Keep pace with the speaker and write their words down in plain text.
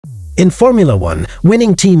In Formula One,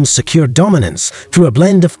 winning teams secure dominance through a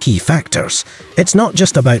blend of key factors. It's not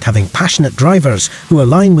just about having passionate drivers who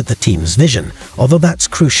align with the team's vision, although that's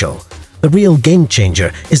crucial. The real game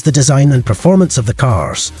changer is the design and performance of the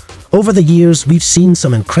cars. Over the years, we've seen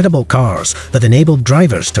some incredible cars that enabled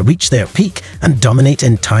drivers to reach their peak and dominate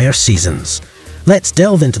entire seasons. Let's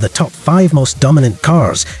delve into the top 5 most dominant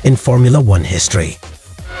cars in Formula One history.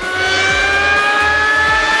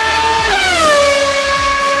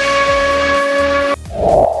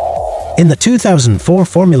 In the 2004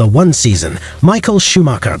 Formula One season, Michael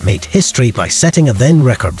Schumacher made history by setting a then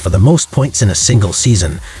record for the most points in a single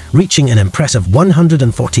season, reaching an impressive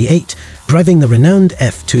 148, driving the renowned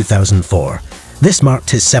F2004. This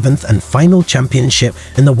marked his 7th and final championship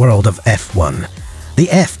in the world of F1. The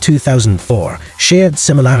F2004 shared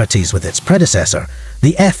similarities with its predecessor,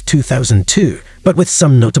 the F2002, but with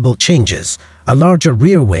some notable changes: a larger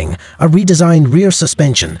rear wing, a redesigned rear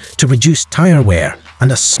suspension to reduce tire wear,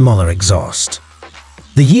 and a smaller exhaust.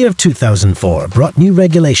 The year 2004 brought new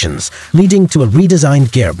regulations, leading to a redesigned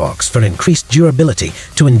gearbox for increased durability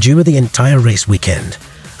to endure the entire race weekend.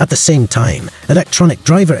 At the same time, electronic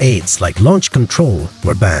driver aids like launch control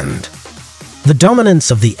were banned. The dominance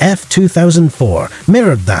of the F2004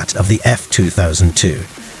 mirrored that of the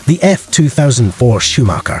F2002. The F2004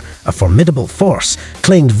 Schumacher, a formidable force,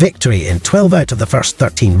 claimed victory in 12 out of the first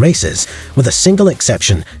 13 races, with a single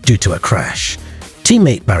exception due to a crash.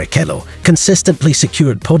 Teammate Barrichello consistently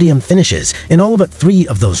secured podium finishes in all but 3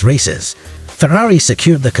 of those races. Ferrari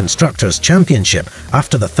secured the Constructors' Championship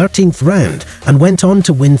after the 13th round and went on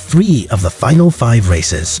to win 3 of the final 5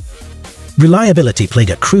 races. Reliability played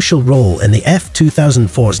a crucial role in the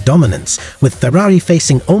F2004's dominance, with Ferrari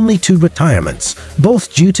facing only 2 retirements,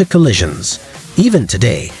 both due to collisions. Even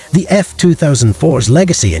today, the F2004's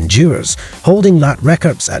legacy endures, holding lap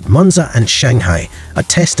records at Monza and Shanghai, a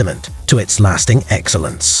testament to its lasting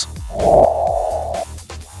excellence.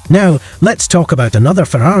 Now, let's talk about another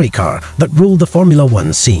Ferrari car that ruled the Formula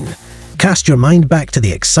One scene. Cast your mind back to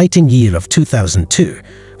the exciting year of 2002,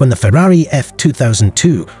 when the Ferrari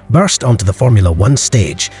F2002 burst onto the Formula One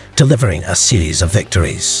stage, delivering a series of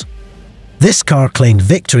victories. This car claimed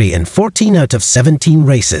victory in 14 out of 17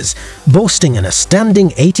 races, boasting an astounding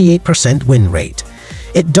 88% win rate.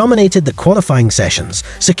 It dominated the qualifying sessions,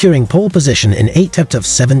 securing pole position in 8 out of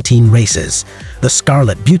 17 races. The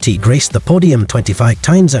Scarlet Beauty graced the podium 25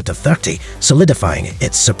 times out of 30, solidifying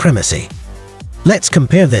its supremacy. Let's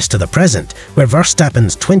compare this to the present, where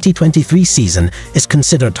Verstappen's 2023 season is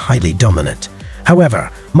considered highly dominant. However,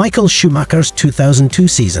 Michael Schumacher's 2002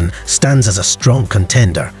 season stands as a strong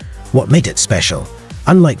contender. What made it special?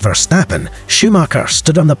 Unlike Verstappen, Schumacher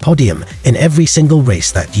stood on the podium in every single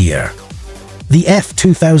race that year. The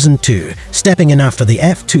F2002, stepping in after the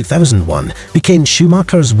F2001, became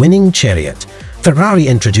Schumacher's winning chariot. Ferrari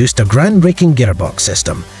introduced a groundbreaking gearbox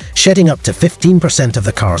system, shedding up to 15% of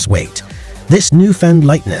the car's weight. This newfound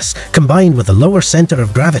lightness, combined with a lower center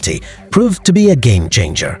of gravity, proved to be a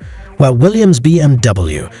game-changer. While Williams'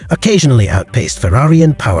 BMW occasionally outpaced Ferrari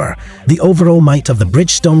in power, the overall might of the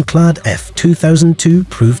Bridgestone-clad F2002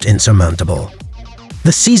 proved insurmountable.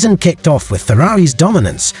 The season kicked off with Ferrari's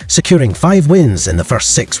dominance, securing 5 wins in the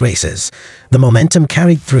first 6 races. The momentum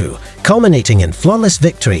carried through, culminating in flawless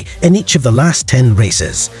victory in each of the last 10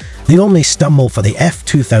 races. The only stumble for the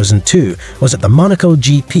F2002 was at the Monaco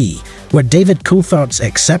GP, where David Coulthard's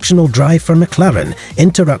exceptional drive for McLaren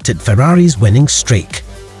interrupted Ferrari's winning streak.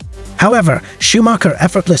 However, Schumacher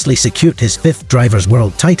effortlessly secured his 5th Drivers'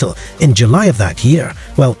 World title in July of that year,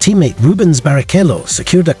 while teammate Rubens Barrichello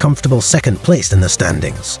secured a comfortable 2nd place in the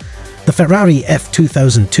standings. The Ferrari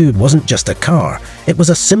F2002 wasn't just a car, it was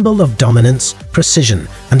a symbol of dominance, precision,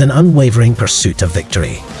 and an unwavering pursuit of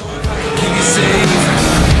victory.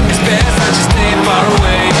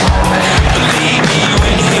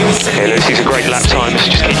 Okay, Lewis, these are great lap times.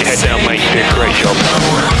 Just keep your head down, mate. You're doing a great job.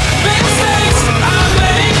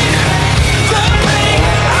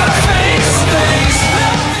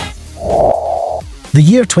 The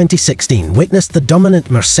year 2016 witnessed the dominant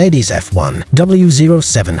Mercedes F1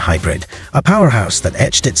 W07 Hybrid, a powerhouse that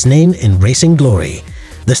etched its name in racing glory.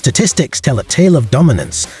 The statistics tell a tale of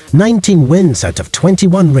dominance: 19 wins out of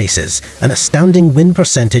 21 races, an astounding win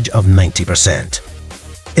percentage of 90%.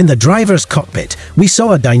 In the driver's cockpit, we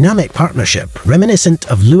saw a dynamic partnership reminiscent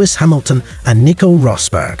of Lewis Hamilton and Nico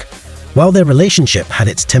Rosberg. While their relationship had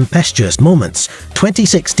its tempestuous moments,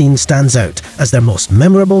 2016 stands out as their most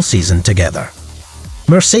memorable season together.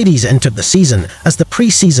 Mercedes entered the season as the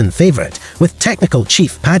pre-season favourite, with technical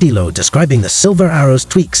chief Paddy Lowe describing the Silver Arrow's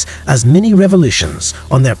tweaks as mini revolutions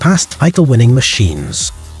on their past title-winning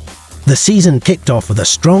machines. The season kicked off with a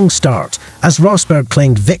strong start as Rosberg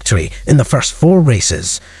claimed victory in the first 4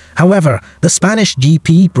 races. However, the Spanish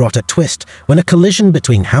GP brought a twist when a collision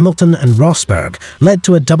between Hamilton and Rosberg led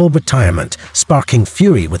to a double retirement, sparking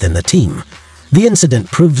fury within the team. The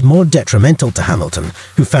incident proved more detrimental to Hamilton,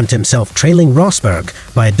 who found himself trailing Rosberg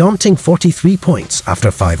by a daunting 43 points after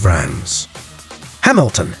 5 rounds.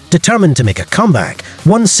 Hamilton, determined to make a comeback,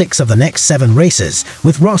 won 6 of the next 7 races,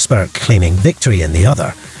 with Rosberg claiming victory in the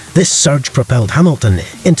other. This surge propelled Hamilton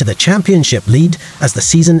into the championship lead as the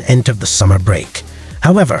season entered the summer break.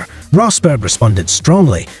 However, Rosberg responded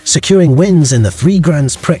strongly, securing wins in the 3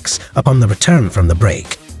 Grands Prix upon the return from the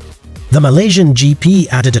break. The Malaysian GP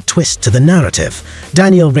added a twist to the narrative.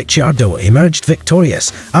 Daniel Ricciardo emerged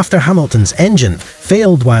victorious after Hamilton's engine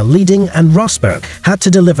failed while leading, and Rosberg had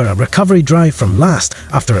to deliver a recovery drive from last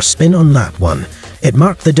after a spin on lap 1. It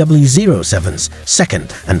marked the W07's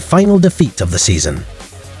second and final defeat of the season.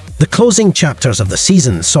 The closing chapters of the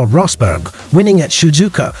season saw Rosberg winning at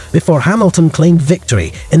Suzuka before Hamilton claimed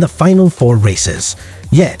victory in the final 4 races.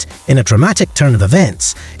 Yet, in a dramatic turn of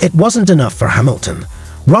events, it wasn't enough for Hamilton.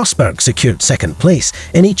 Rosberg secured second place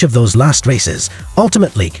in each of those last races,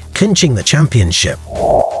 ultimately clinching the championship.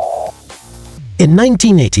 In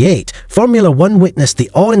 1988, Formula One witnessed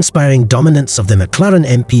the awe-inspiring dominance of the McLaren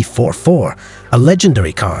MP44, a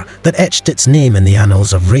legendary car that etched its name in the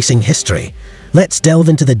annals of racing history. Let's delve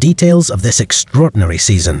into the details of this extraordinary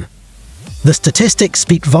season. The statistics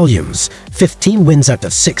speak volumes: 15 wins out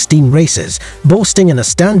of 16 races, boasting an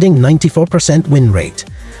astounding 94% win rate.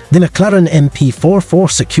 The McLaren MP44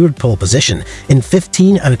 secured pole position in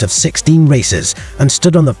 15 out of 16 races and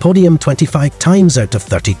stood on the podium 25 times out of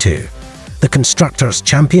 32. The Constructors'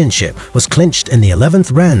 Championship was clinched in the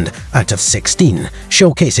 11th round out of 16,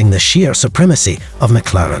 showcasing the sheer supremacy of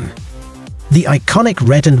McLaren. The iconic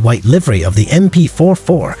red and white livery of the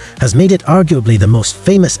MP44 has made it arguably the most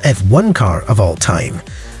famous F1 car of all time.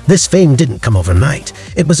 This fame didn't come overnight.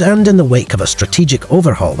 It was earned in the wake of a strategic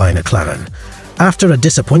overhaul by McLaren. After a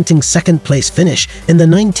disappointing second-place finish in the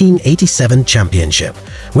 1987 championship,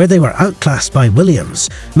 where they were outclassed by Williams,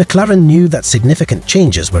 McLaren knew that significant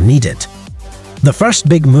changes were needed. The first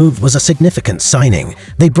big move was a significant signing.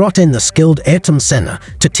 They brought in the skilled Ayrton Senna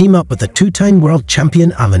to team up with the 2-time world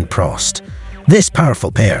champion Alain Prost. This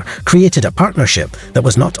powerful pair created a partnership that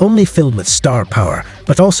was not only filled with star power,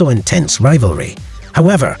 but also intense rivalry.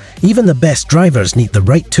 However, even the best drivers need the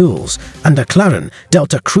right tools, and McLaren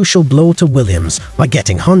dealt a crucial blow to Williams by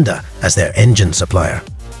getting Honda as their engine supplier.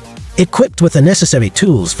 Equipped with the necessary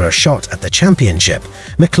tools for a shot at the championship,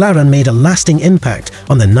 McLaren made a lasting impact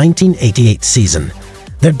on the 1988 season.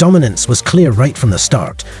 Their dominance was clear right from the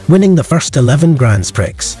start, winning the first 11 Grands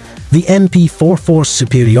Prix. The MP44's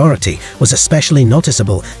superiority was especially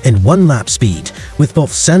noticeable in one-lap speed, with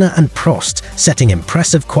both Senna and Prost setting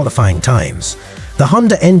impressive qualifying times. The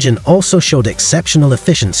Honda engine also showed exceptional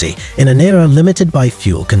efficiency in an era limited by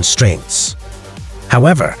fuel constraints.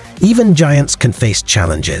 However, even giants can face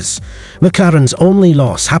challenges. McLaren's only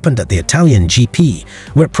loss happened at the Italian GP,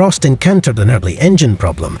 where Prost encountered an early engine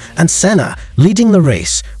problem, and Senna, leading the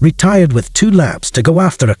race, retired with 2 laps to go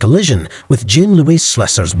after a collision with Jean-Louis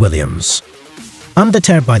Schlesser's Williams.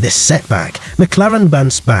 Undeterred by this setback, McLaren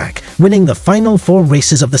bounced back, winning the final 4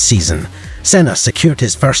 races of the season. Senna secured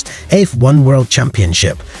his first F1 World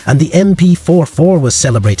Championship, and the MP44 was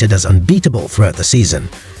celebrated as unbeatable throughout the season.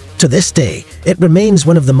 To this day, it remains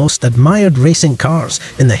one of the most admired racing cars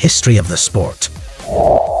in the history of the sport.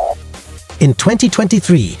 In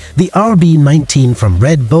 2023, the RB19 from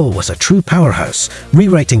Red Bull was a true powerhouse,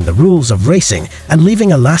 rewriting the rules of racing and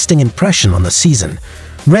leaving a lasting impression on the season.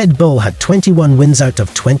 Red Bull had 21 wins out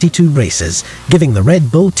of 22 races, giving the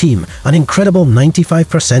Red Bull team an incredible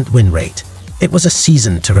 95% win rate. It was a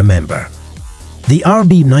season to remember. The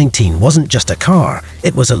RB19 wasn't just a car,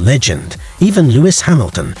 it was a legend. Even Lewis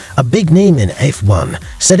Hamilton, a big name in F1,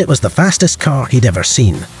 said it was the fastest car he'd ever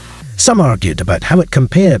seen. Some argued about how it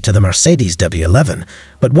compared to the Mercedes W07,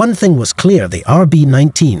 but one thing was clear: the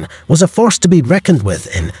RB19 was a force to be reckoned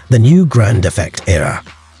with in the new ground effect era.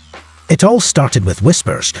 It all started with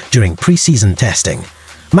whispers during pre-season testing.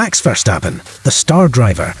 Max Verstappen, the star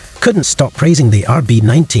driver, couldn't stop praising the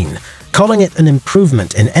RB19, calling it an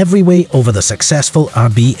improvement in every way over the successful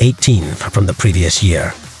RB18 from the previous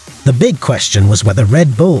year. The big question was whether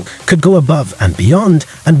Red Bull could go above and beyond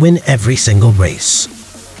and win every single race.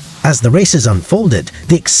 As the races unfolded,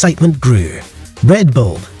 the excitement grew. Red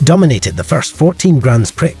Bull dominated the first 14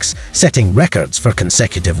 Grands Prix, setting records for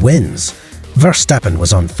consecutive wins. Verstappen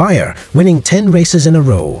was on fire, winning 10 races in a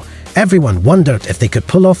row. Everyone wondered if they could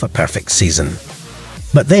pull off a perfect season.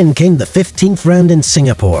 But then came the 15th round in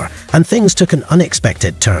Singapore, and things took an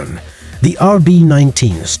unexpected turn. The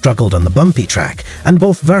RB19 struggled on the bumpy track, and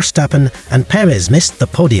both Verstappen and Perez missed the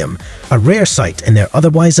podium, a rare sight in their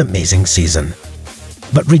otherwise amazing season.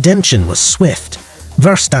 But redemption was swift.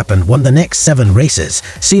 Verstappen won the next 7 races,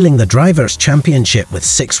 sealing the Drivers' Championship with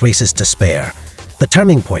 6 races to spare. The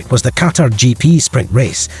turning point was the Qatar GP sprint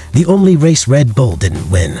race, the only race Red Bull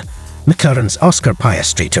didn't win. McLaren's Oscar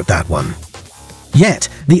Piastri took that one. Yet,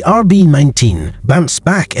 the RB19 bounced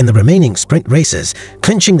back in the remaining sprint races,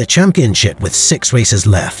 clinching the championship with 6 races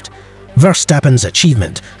left. Verstappen's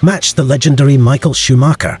achievement matched the legendary Michael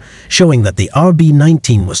Schumacher, showing that the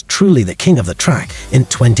RB19 was truly the king of the track in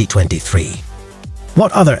 2023.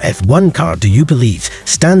 What other F1 car do you believe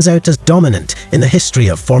stands out as dominant in the history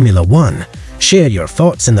of Formula 1? Share your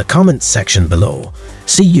thoughts in the comments section below.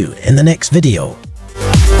 See you in the next video.